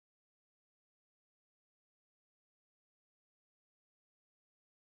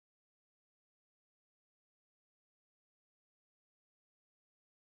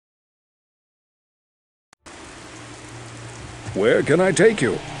Where can I take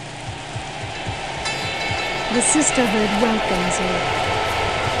you? The Sisterhood welcomes you.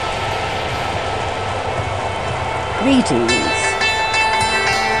 Greetings.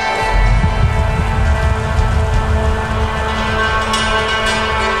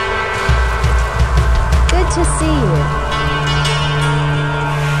 Good to see you.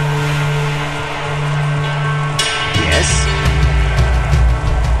 Yes?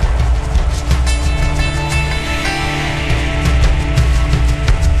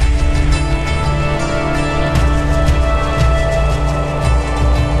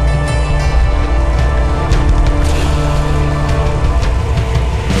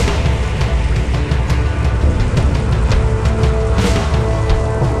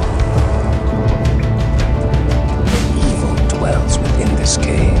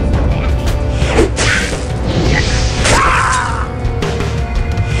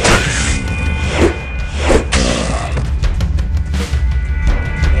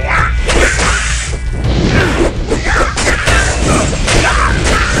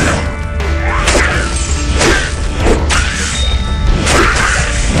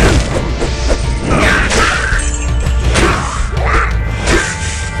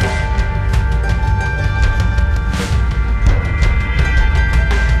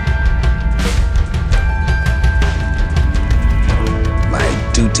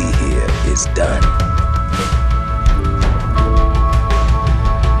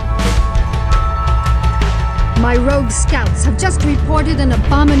 My rogue scouts have just reported an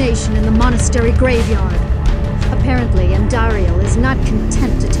abomination in the monastery graveyard. Apparently, Andariel is not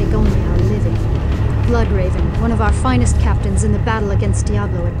content to take only our living. Bloodraven, one of our finest captains in the battle against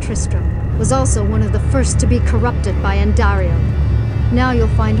Diablo at Tristram, was also one of the first to be corrupted by Andariel. Now you'll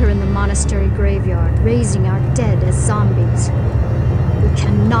find her in the monastery graveyard, raising our dead as zombies. We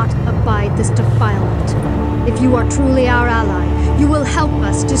cannot abide this defilement. If you are truly our ally, you will help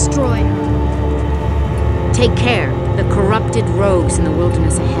us destroy her. Take care. The corrupted rogues in the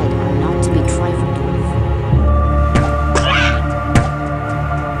wilderness ahead are not to be trifled with.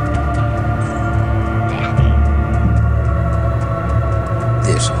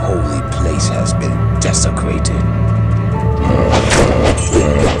 This holy place has been desecrated.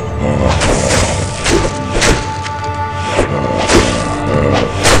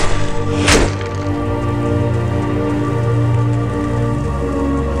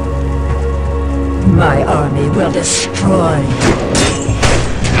 My army will destroy you.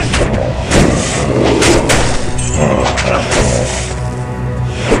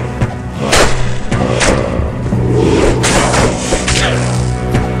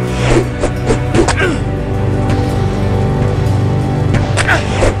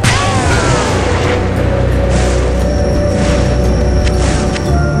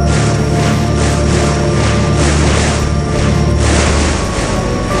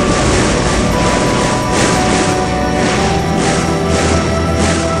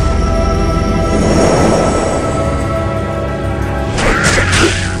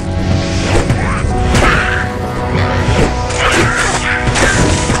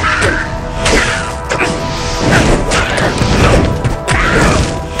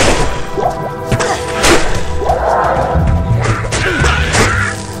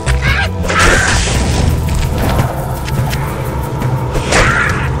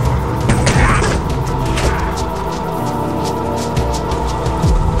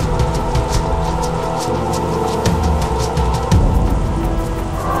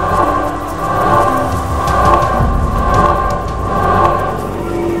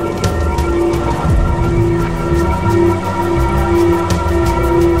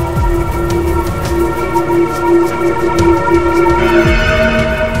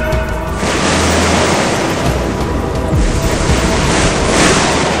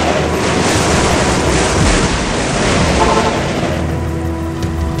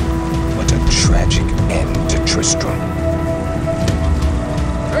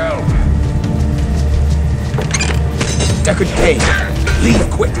 Deckard Cain, leave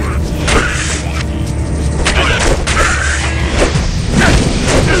quickly.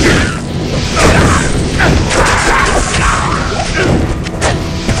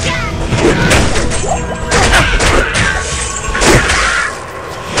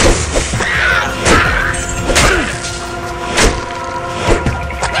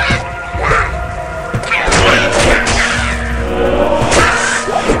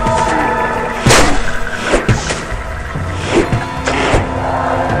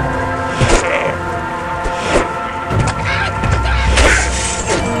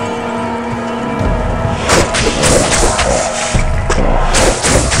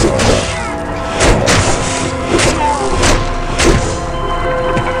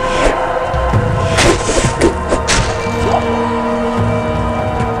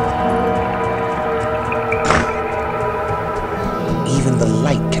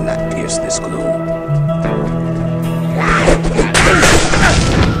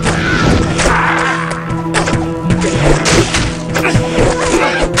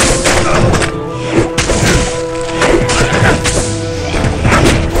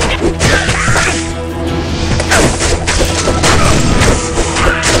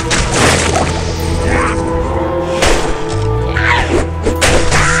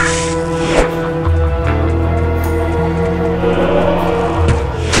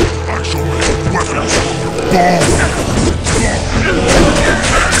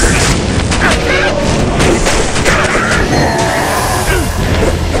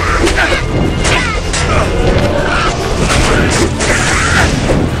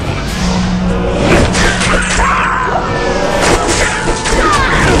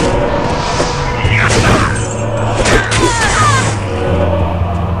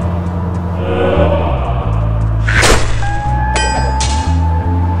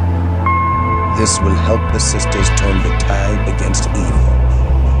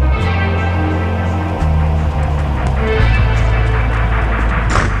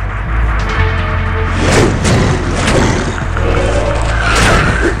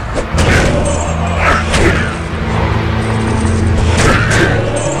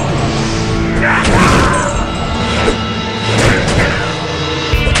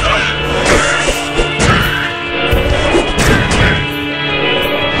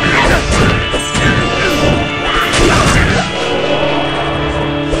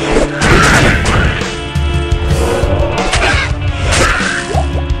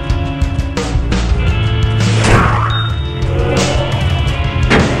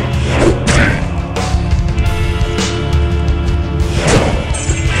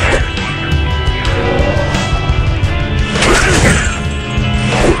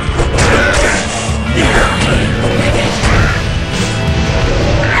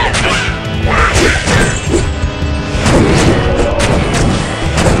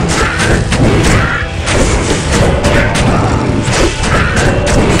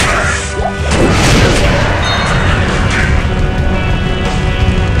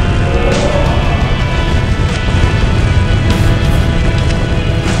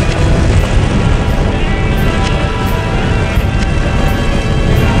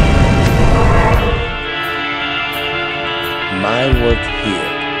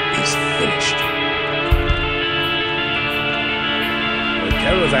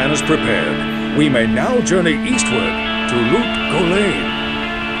 plan is prepared. We may now journey eastward to Loot Golain.